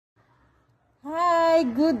Hi,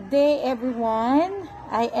 good day everyone.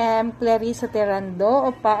 I am Clarissa Terando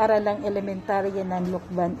of Paaralang Elementarya ng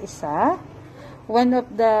Lucban isa, one of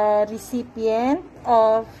the recipient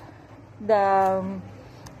of the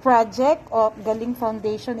project of Galing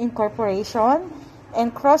Foundation Incorporation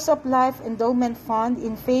and Cross of Life Endowment Fund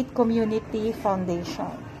in Faith Community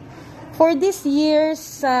Foundation. For this year's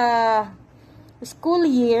school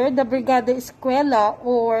year, the Brigada Eskwela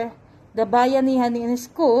or the Bayanihan in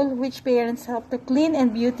School, which parents help to clean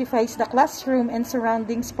and beautifies the classroom and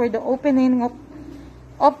surroundings for the opening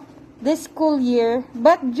of this school year.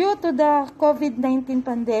 But due to the COVID-19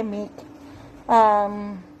 pandemic,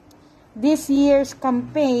 this year's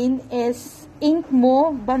campaign is ink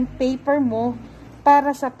mo, bond paper mo,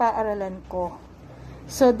 para sa paaralan ko.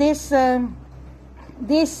 So this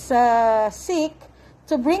seek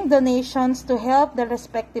to bring donations to help the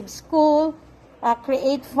respective school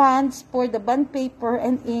create funds for the bond paper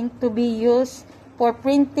and ink to be used for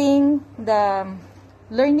printing the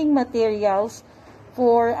learning materials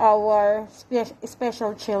for our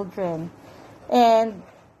special children. And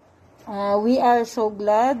we are so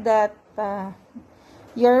glad that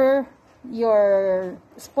your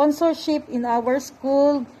sponsorship in our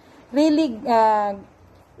school really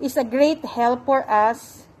is a great help for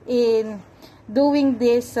us in doing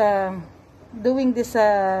this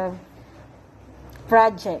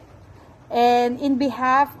project. And in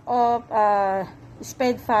behalf of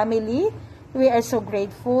SPED family, we are so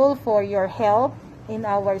grateful for your help in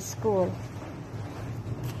our school.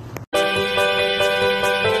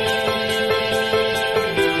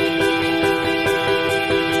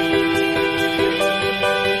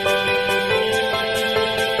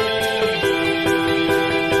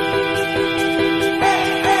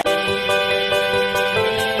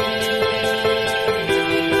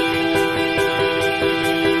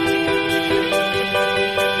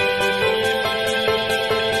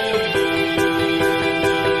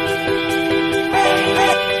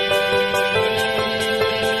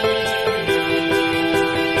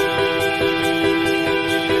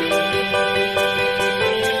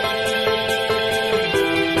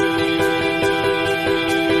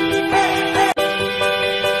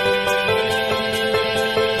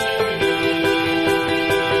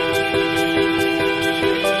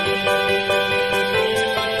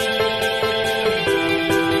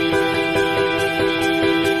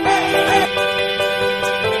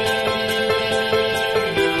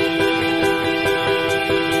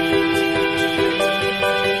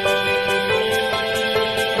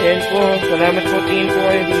 Ayan po, salamat po team po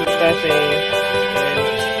kayo dito kasi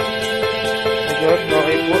nag-work po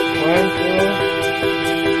kayo po. 1, 2.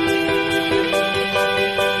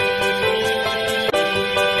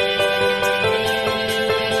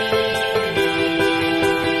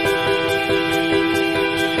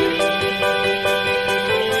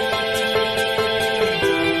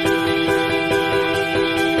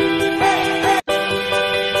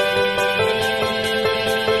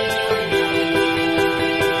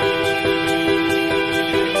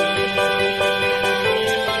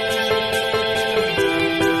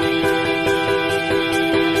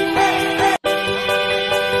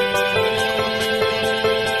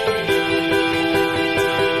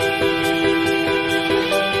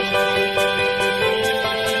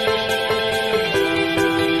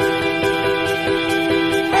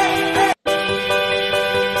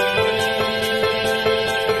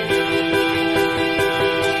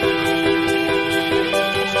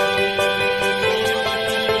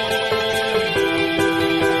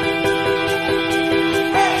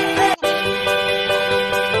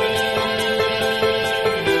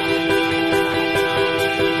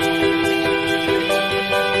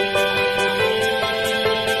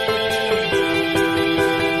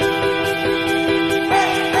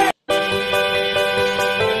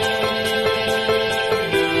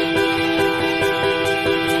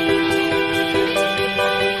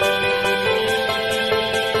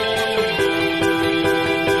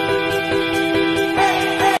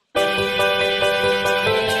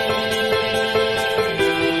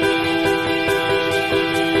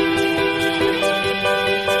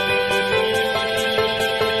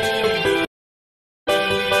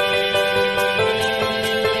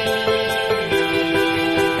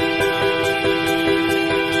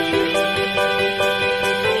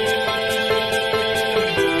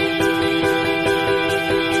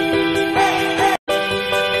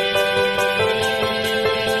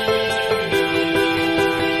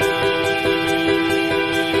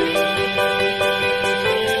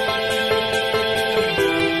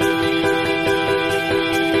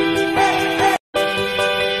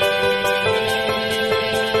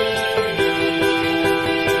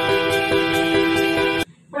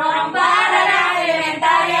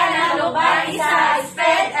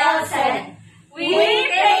 We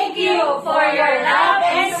thank you for